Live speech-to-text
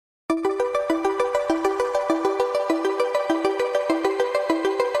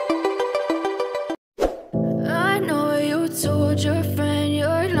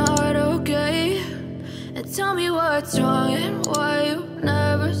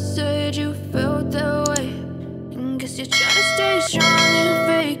you try to stay strong and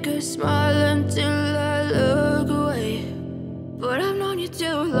fake a smile until I look away. But I've known you too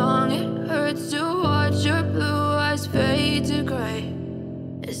long, it hurts to watch your blue eyes fade to gray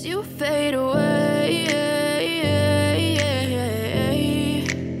as you fade away,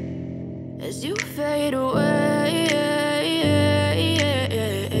 as you fade away.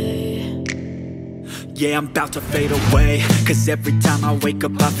 Yeah, I'm about to fade away, cause every time I wake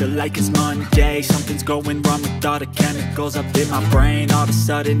up I feel like it's Monday. Something's going wrong with all the chemicals up in my brain. All of a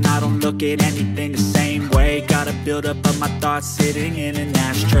sudden I don't look at anything the same way. Got a buildup of my thoughts sitting in an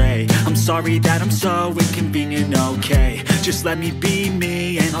ashtray. I'm sorry that I'm so inconvenient, okay. Just let me be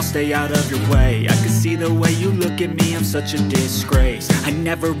me and I'll stay out of your way. I can see the way you look at me, I'm such a disgrace. I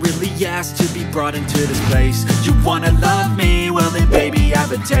never really asked to be brought into this place. You wanna love me? Well then baby,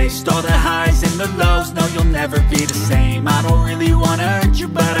 have a taste. All the highs and the lows, no, you'll never be the same. I don't really wanna hurt you,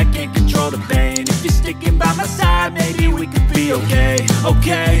 but I can't control the pain. If you're sticking by my side, maybe we could be okay.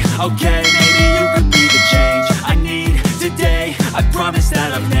 Okay, okay, maybe you could be the change I need today. I promise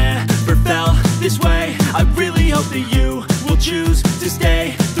that I've never felt this way. I really hope that you will choose to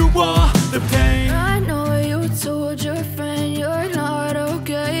stay through all the pain. I know you told your friend you're not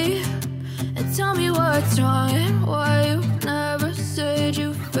okay, and tell me what's wrong and why you never said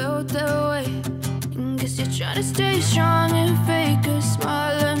you felt that way. Guess you're trying to stay strong and fake a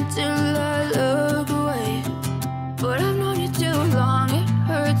smile until I look away. But I've known you too long, it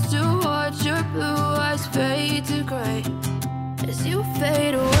hurts to watch your blue eyes fade to gray as you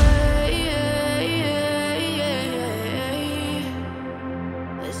fade away,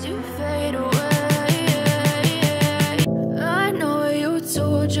 as you fade away. I know you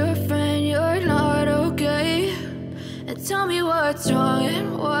told your friend you're not okay, and tell me what's wrong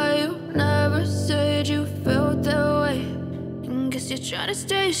and why you never said you felt that way. Guess you're trying to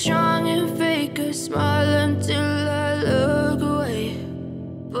stay strong and fake a smile until I look away.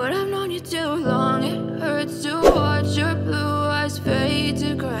 But I've known you too long, it hurts to watch your blue eyes fade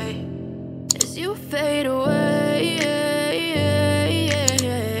to gray as you fade away,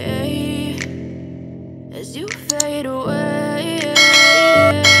 as you fade away.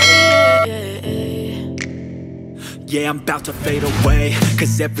 Yeah, I'm about to fade away,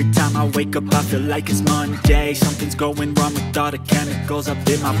 cause every time I wake up I feel like it's Monday. Something's going wrong with all the chemicals up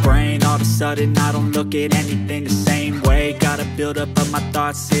in my brain. All of a sudden I don't look at anything the same way. Got a buildup of my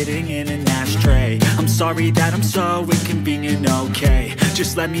thoughts sitting in an ashtray. I'm sorry that I'm so inconvenient, okay.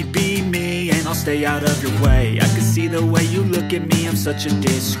 Just let me be me and I'll stay out of your way. I can see the way you look at me, I'm such a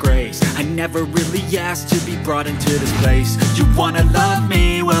disgrace. I never really asked to be brought into this place. You wanna love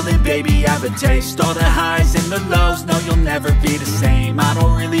me? Well then baby, have a taste. All the highs and the lows, no, you'll never be the same. I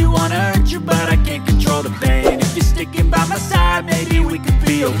don't really wanna hurt you, but I can't control the pain. If you're sticking by my side, maybe we could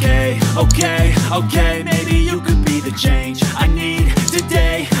be okay. Okay, okay, maybe you could be the change I need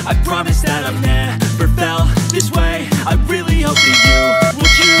today. I promise that I've never felt this way. I really hope that you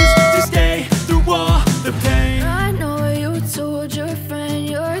will choose to stay through all the pain. I know you told your friend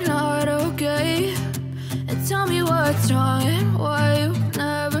you're not okay, and tell me what's wrong and why you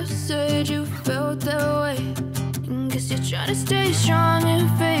never said you felt that way. Guess you're trying to stay strong and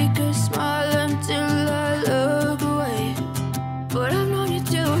fake a smile until I look away. But I've known you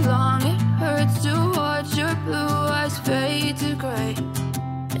too long, it hurts to watch your blue eyes fade to gray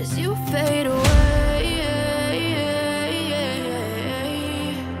as you fade away,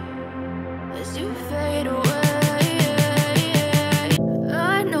 as you fade away.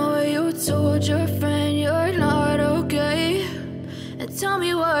 I know you told your friend you're not okay, and tell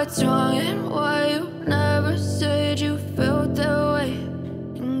me what's wrong and why you never said you felt that way.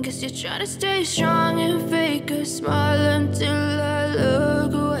 Guess you're trying to stay strong and fake a smile until I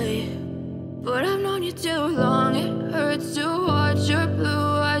look away. But I've known you too long, it hurts to watch your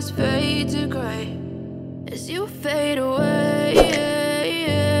blue eyes fade to gray as you fade away,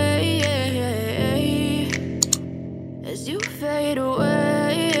 as you fade away.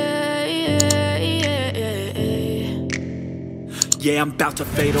 Yeah, I'm about to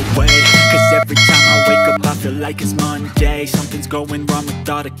fade away, cause every time I wake up I feel like it's Monday. Something's going wrong with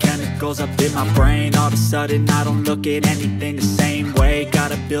all the chemicals up in my brain. All of a sudden I don't look at anything the same way.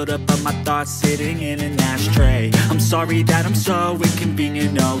 Got a buildup of my thoughts sitting in an ashtray. I'm sorry that I'm so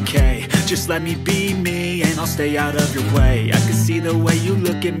inconvenient, okay. Just let me be me and I'll stay out of your way. I can see the way you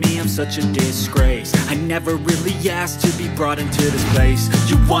look at me, I'm such a disgrace. I never really asked to be brought into this place.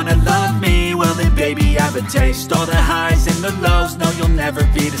 You wanna love me? Well then baby, have a taste. All the highs and the lows, no, you'll never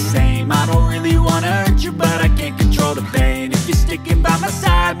be the same. I don't really wanna hurt you, but I can't control the pain. If you're sticking by my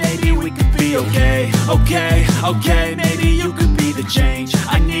side, maybe we could be okay. Okay, okay, maybe you could be the change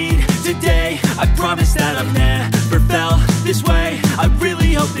I need today. I promise that I've never felt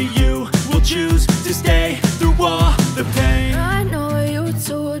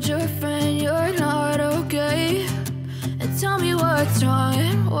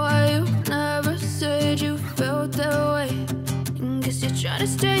to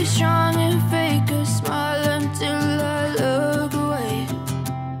stay strong and fake a smile until I look away.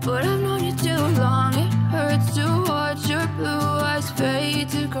 But I've known you too long, it hurts to watch your blue eyes fade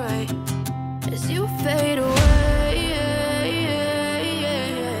to gray as you fade away,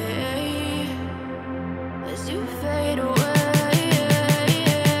 as you fade away.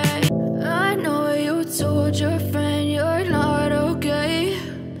 I know you told your friend you're not okay,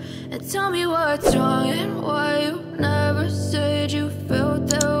 and tell me what's wrong and why you never said you felt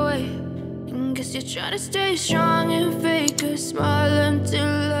that way. And guess you're trying to stay strong and fake a smile until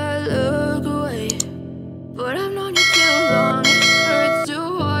I look away. But I've known you too long, it hurts to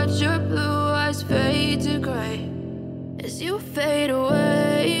watch your blue eyes fade to gray as you fade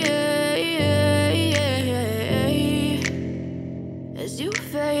away, as you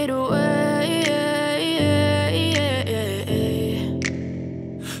fade away.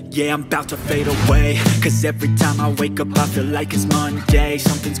 Yeah, I'm about to fade away, cause every time I wake up I feel like it's Monday.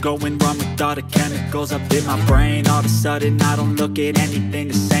 Something's going wrong with all the chemicals up in my brain. All of a sudden I don't look at anything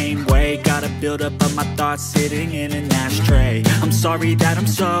the same way. Got a buildup of my thoughts sitting in an ashtray. I'm sorry that I'm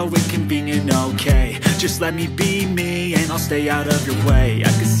so inconvenient, okay. Just let me be me and I'll stay out of your way.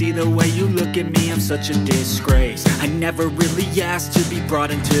 I can see the way you look at me, I'm such a disgrace. I never really asked to be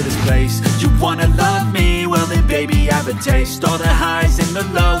brought into this place. You wanna love me? Well then baby, have a taste. All the highs and the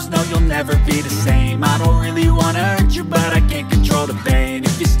lows, no, you'll never be the same. I don't really wanna hurt you, but I can't control the pain.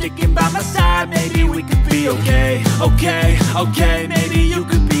 If you're sticking by my side, maybe we could be okay. Okay, maybe you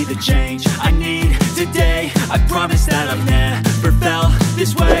could be the change I need today. I promise that I've never felt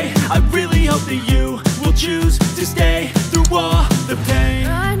this way. I really hope that you will choose to stay through all